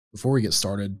Before we get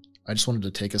started, I just wanted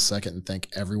to take a second and thank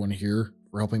everyone here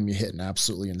for helping me hit an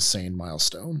absolutely insane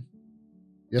milestone.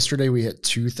 Yesterday we hit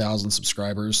 2,000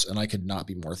 subscribers and I could not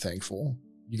be more thankful.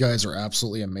 You guys are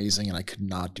absolutely amazing and I could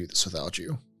not do this without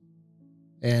you.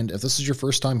 And if this is your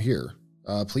first time here,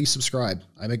 please subscribe.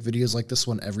 I make videos like this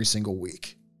one every single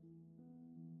week.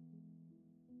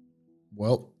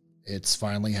 Well, it's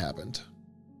finally happened.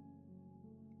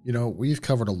 You know, we've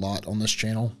covered a lot on this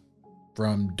channel,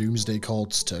 from doomsday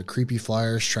cults to creepy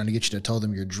flyers trying to get you to tell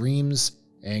them your dreams,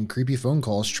 and creepy phone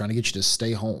calls trying to get you to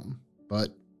stay home. But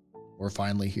we're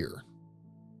finally here.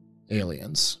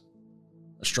 Aliens.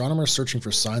 Astronomers searching for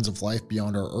signs of life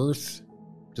beyond our Earth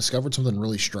discovered something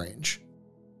really strange.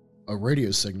 A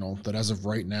radio signal that as of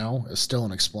right now is still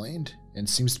unexplained and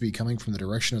seems to be coming from the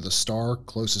direction of the star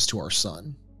closest to our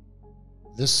sun.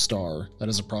 This star, that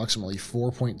is approximately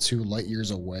 4.2 light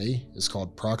years away, is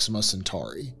called Proxima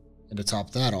Centauri, and to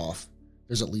top that off,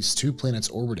 there's at least 2 planets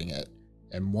orbiting it,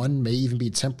 and one may even be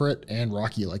temperate and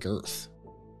rocky like Earth.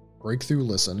 Breakthrough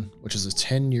Listen, which is a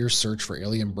 10-year search for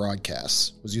alien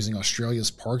broadcasts, was using Australia's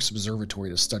Parkes Observatory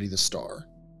to study the star.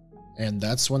 And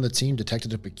that's when the team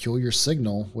detected a peculiar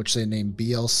signal which they named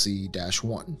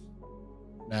BLC-1.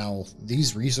 Now,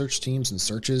 these research teams and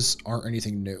searches aren't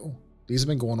anything new. These have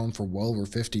been going on for well over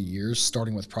 50 years,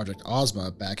 starting with Project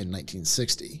Ozma back in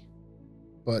 1960.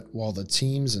 But while the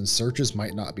teams and searches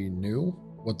might not be new,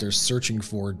 what they're searching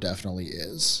for definitely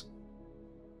is.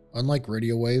 Unlike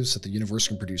radio waves that the universe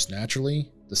can produce naturally,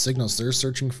 the signals they're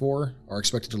searching for are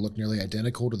expected to look nearly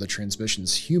identical to the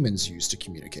transmissions humans use to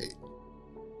communicate.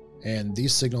 And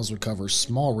these signals would cover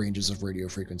small ranges of radio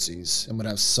frequencies and would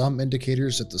have some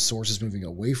indicators that the source is moving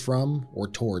away from or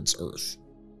towards Earth.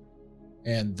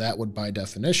 And that would, by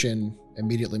definition,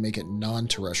 immediately make it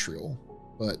non-terrestrial.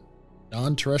 But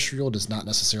non-terrestrial does not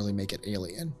necessarily make it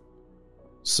alien.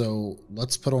 So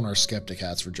let's put on our skeptic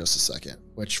hats for just a second,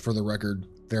 which, for the record,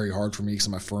 very hard for me because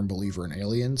I'm a firm believer in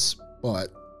aliens,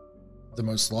 but the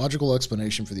most logical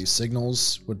explanation for these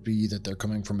signals would be that they're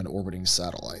coming from an orbiting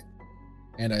satellite.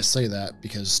 And I say that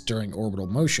because during orbital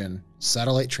motion,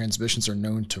 satellite transmissions are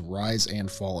known to rise and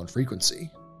fall in frequency.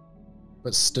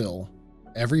 But still,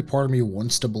 every part of me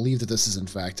wants to believe that this is in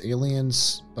fact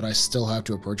aliens, but I still have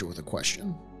to approach it with a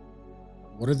question.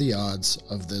 What are the odds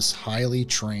of this highly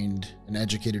trained and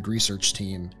educated research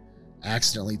team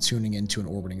accidentally tuning into an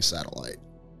orbiting satellite?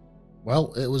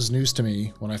 Well, it was news to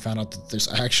me when I found out that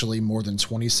there's actually more than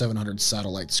 2,700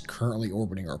 satellites currently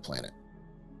orbiting our planet.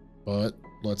 But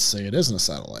let's say it isn't a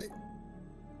satellite.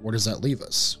 Where does that leave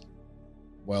us?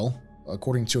 Well,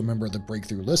 according to a member of the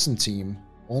Breakthrough Listen team,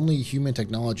 only human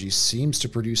technology seems to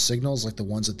produce signals like the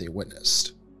ones that they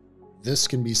witnessed. This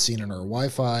can be seen in our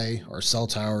Wi-Fi, our cell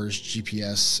towers,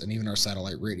 GPS, and even our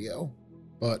satellite radio.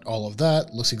 But all of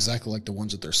that looks exactly like the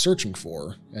ones that they're searching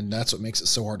for, and that's what makes it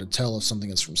so hard to tell if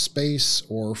something is from space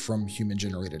or from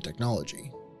human-generated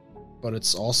technology. But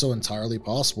it's also entirely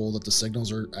possible that the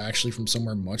signals are actually from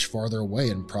somewhere much farther away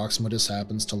and Proxima just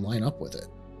happens to line up with it.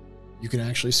 You can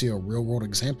actually see a real-world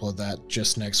example of that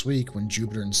just next week when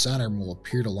Jupiter and Saturn will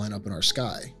appear to line up in our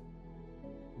sky.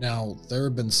 Now, there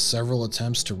have been several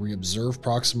attempts to re-observe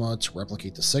Proxima to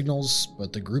replicate the signals,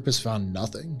 but the group has found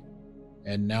nothing.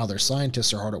 And now their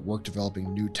scientists are hard at work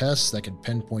developing new tests that can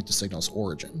pinpoint the signal's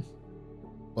origin.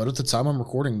 But at the time I'm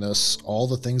recording this, all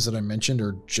the things that I mentioned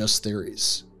are just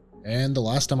theories. And the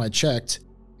last time I checked,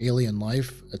 alien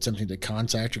life attempting to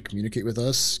contact or communicate with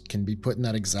us can be put in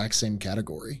that exact same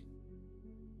category.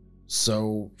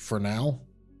 So for now,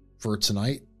 for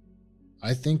tonight,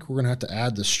 I think we're going to have to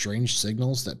add the strange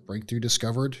signals that Breakthrough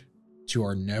discovered to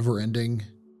our never-ending,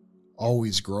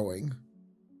 always growing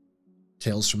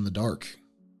Tales from the Dark.